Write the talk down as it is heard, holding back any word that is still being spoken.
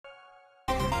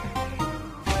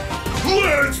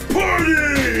Let's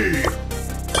party!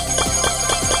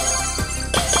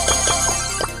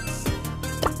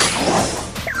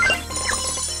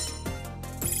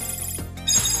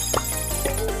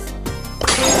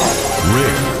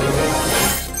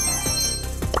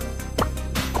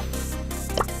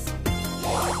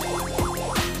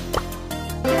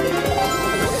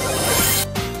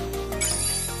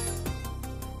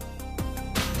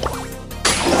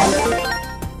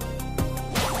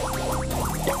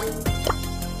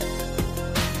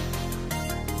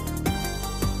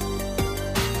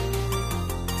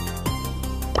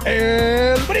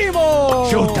 El primo!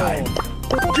 Showtime!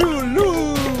 You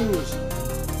lose!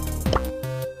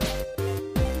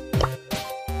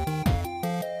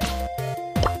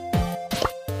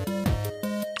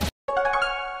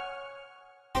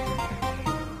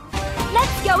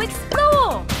 Let's go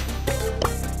explore!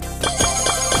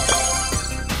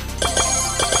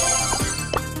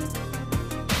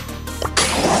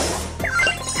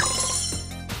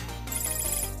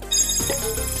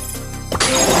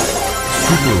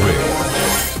 Super rare.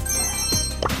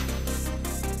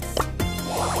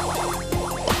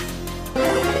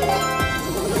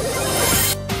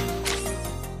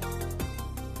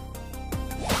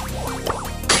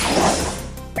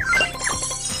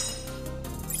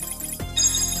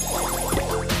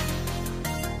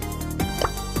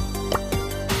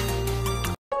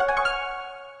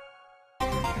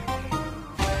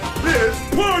 It's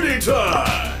party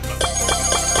time!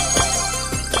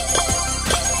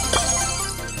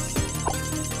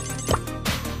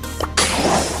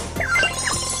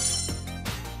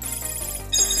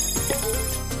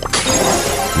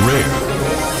 Rare.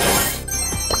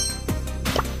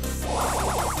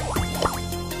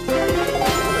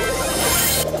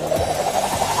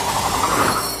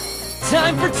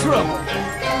 Time for trouble!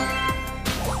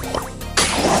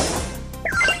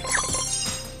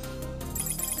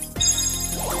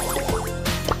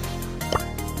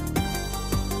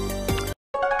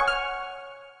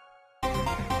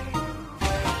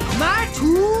 My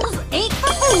tools ain't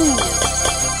for fools!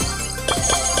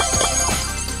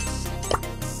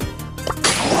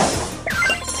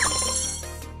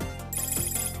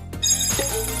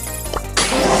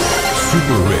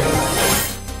 Super rare.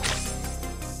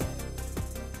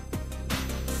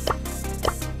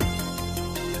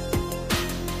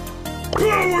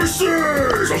 Power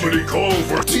surge! Somebody call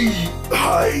for dehydration.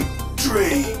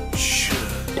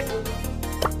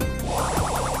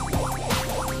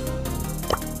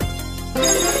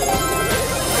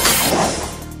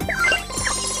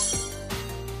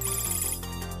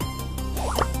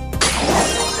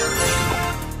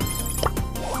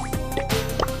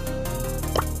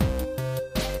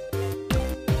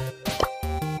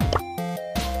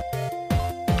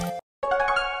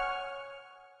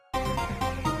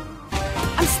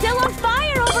 I'm still on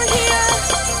fire over here!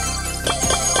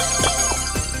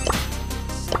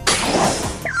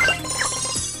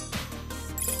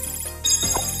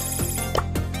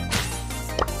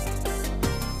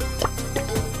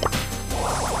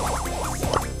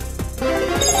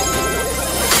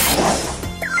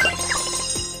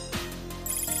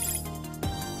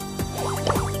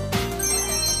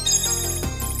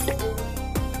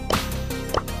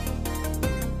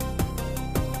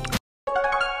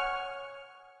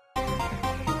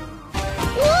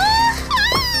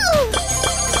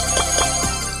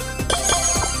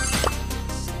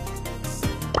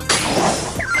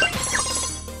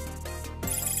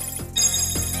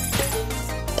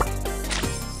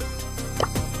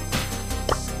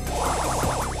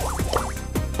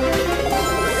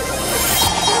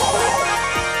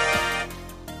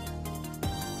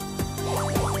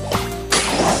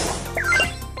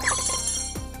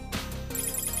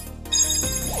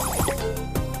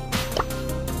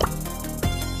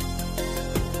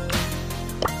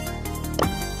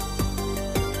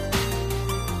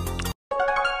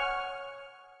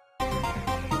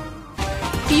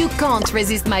 You can't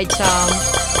resist my charm.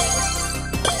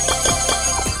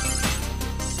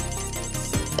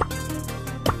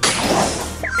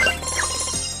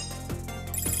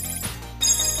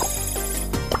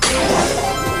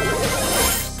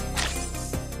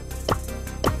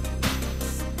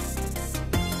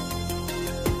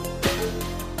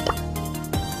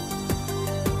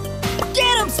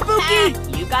 Get him, Spooky!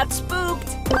 You got spooked!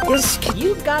 Yes,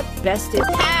 you got bested.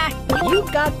 You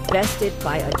got bested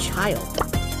by a child.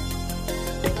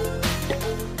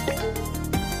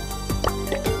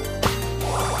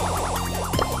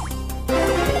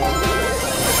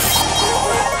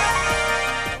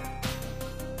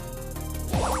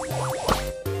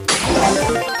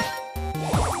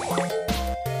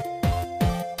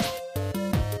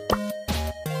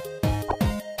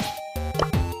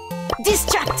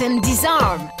 Distract and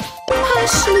disarm.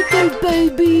 Hush, little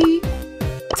baby.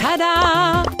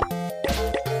 Ta-da!